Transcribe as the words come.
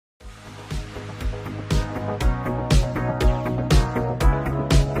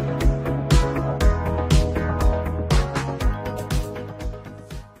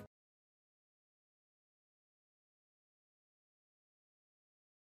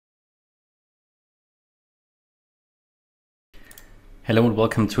Hello and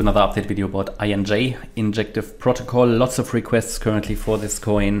welcome to another update video about INJ, Injective protocol. Lots of requests currently for this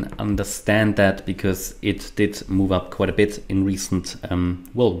coin. Understand that because it did move up quite a bit in recent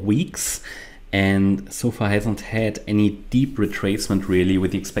weeks, and so far hasn't had any deep retracement really,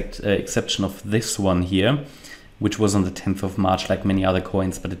 with the exception of this one here, which was on the 10th of March like many other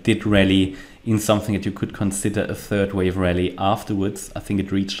coins, but it did rally in something that you could consider a third wave rally afterwards. I think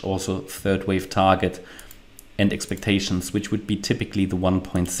it reached also third wave target and expectations, which would be typically the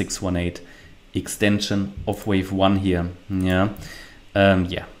 1.618 extension of wave 1 here.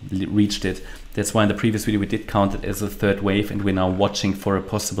 Reached it. That's why in the previous video we did count it as a third wave, and we're now watching for a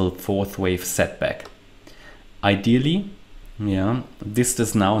possible fourth wave setback. Ideally, this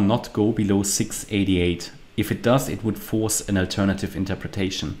does now not go below 688. If it does, it would force an alternative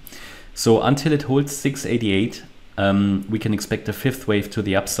interpretation. So until it holds 688, we can expect a fifth wave to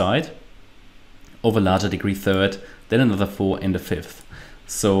the upside, of a larger degree third, then another 4 and a fifth.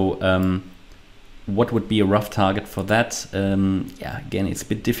 So what would be a rough target for that? Again, it's a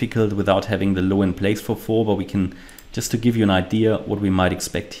bit difficult without having the low in place for 4, but we can, just to give you an idea what we might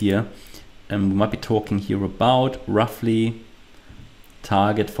expect here, we might be talking here about roughly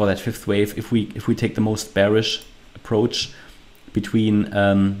target for that fifth wave, if we take the most bearish approach, between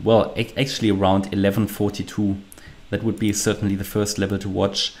actually around 1142. That would be certainly the first level to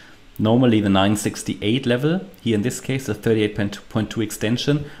watch. Normally the 968 level, here in this case the 38.2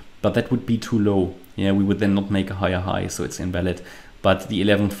 extension, but that would be too low. We would then not make a higher high, so it's invalid. But the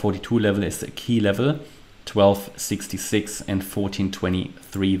 1142 level is the key level. 1266 and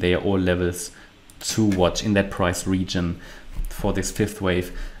 1423, they are all levels to watch in that price region for this fifth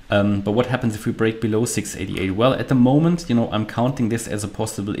wave. But what happens if we break below 688? Well, at the moment, I'm counting this as a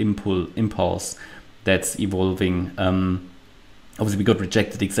possible impulse that's evolving. Obviously we got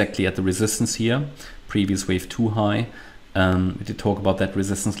rejected exactly at the resistance here, previous wave too high. We did talk about that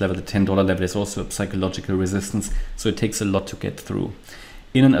resistance level. The $10 level is also a psychological resistance, so it takes a lot to get through.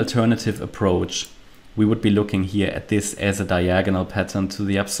 In an alternative approach, we would be looking here at this as a diagonal pattern to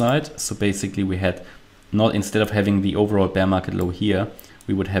the upside. So basically we had not, instead of having the overall bear market low here,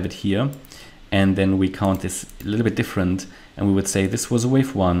 we would have it here, and then we count this a little bit different, and we would say this was a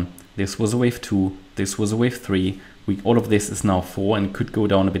wave 1, this was a wave 2, this was a wave 3. All of this is now 4 and could go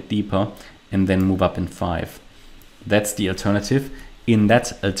down a bit deeper and then move up in 5. That's the alternative. In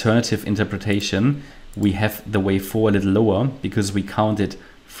that alternative interpretation, we have the wave 4 a little lower because we count it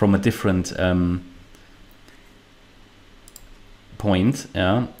from a different point.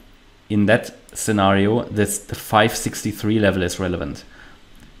 In that scenario, the 563 level is relevant.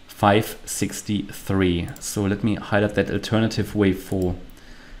 563. So let me highlight that alternative wave 4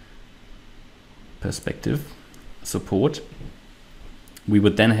 perspective. Support. We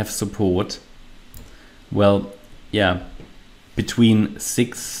would then have support, between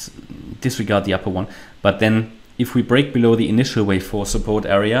 6, disregard the upper one, but then if we break below the initial wave 4 support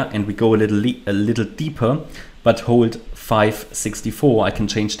area and we go a little deeper but hold 564, I can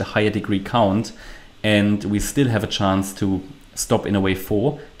change the higher degree count and we still have a chance to stop in a wave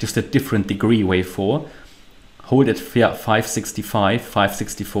 4, just a different degree wave 4. Hold at 565,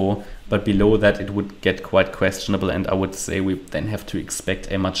 564, but below that it would get quite questionable, and I would say we then have to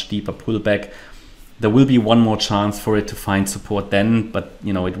expect a much deeper pullback. There will be one more chance for it to find support then, but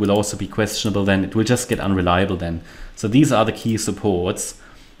it will also be questionable then. It will just get unreliable then. So these are the key supports.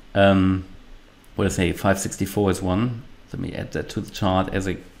 What do I say? 564 is one. Let me add that to the chart as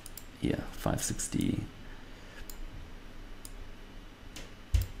a 560.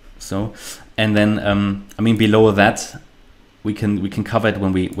 So, and then below that we can cover it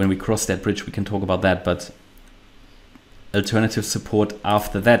when we cross that bridge. We can talk about that, but alternative support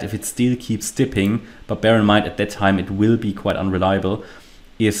after that, if it still keeps dipping, but bear in mind at that time it will be quite unreliable,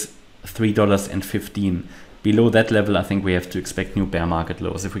 is $3.15. Below that level, I think we have to expect new bear market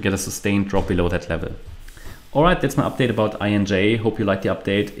lows if we get a sustained drop below that level. Alright, that's my update about INJ. Hope you liked the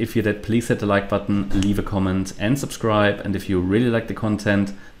update. If you did, please hit the like button, leave a comment and subscribe. And if you really like the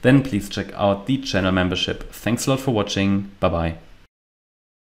content, then please check out the channel membership. Thanks a lot for watching. Bye bye.